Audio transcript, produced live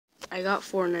I got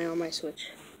Fortnite on my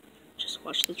Switch. Just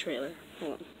watch the trailer.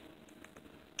 Hold on.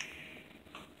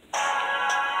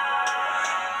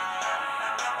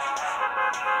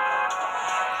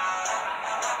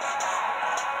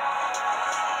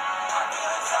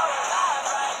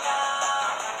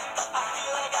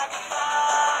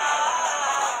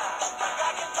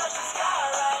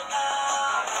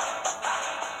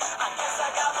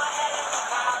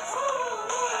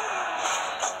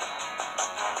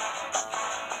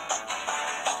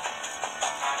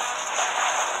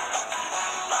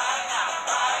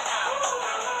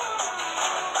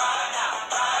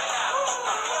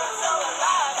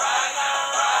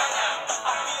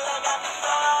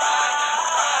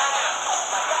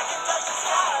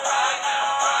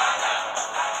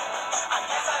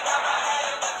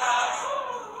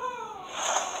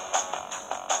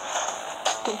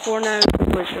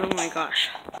 Fortnite Switch, oh my gosh.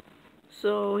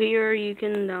 So here you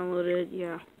can download it,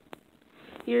 yeah.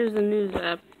 Here's the news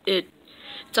app. It's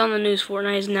on the news.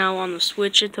 Fortnite is now on the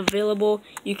Switch. It's available.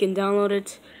 You can download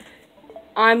it.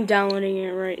 I'm downloading it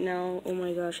right now. Oh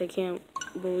my gosh, I can't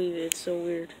believe it. It's so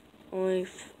weird. Only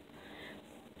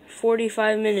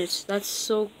 45 minutes. That's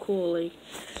so cool. Like,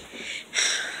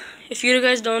 if you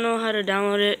guys don't know how to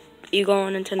download it, you go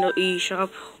on Nintendo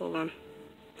eShop. Hold on.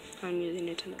 I'm using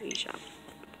Nintendo eShop.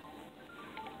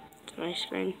 My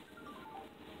screen.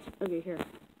 Okay, here.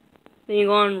 Then you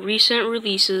go on recent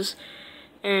releases,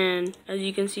 and as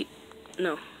you can see,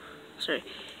 no, sorry.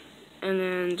 And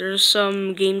then there's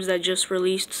some games that just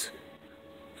released.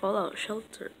 Fallout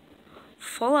Shelter.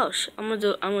 I'm gonna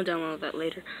download that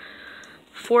later.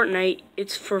 Fortnite.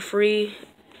 It's for free.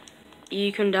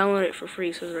 You can download it for free.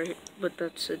 It says right here, but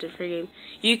that's a different game.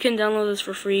 You can download this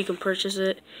for free. You can purchase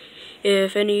it.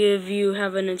 If any of you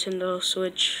have a Nintendo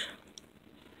Switch,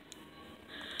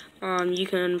 you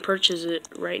can purchase it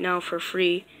right now for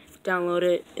free. Download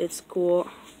it. It's cool.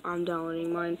 I'm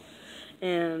downloading mine.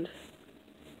 And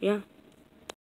yeah.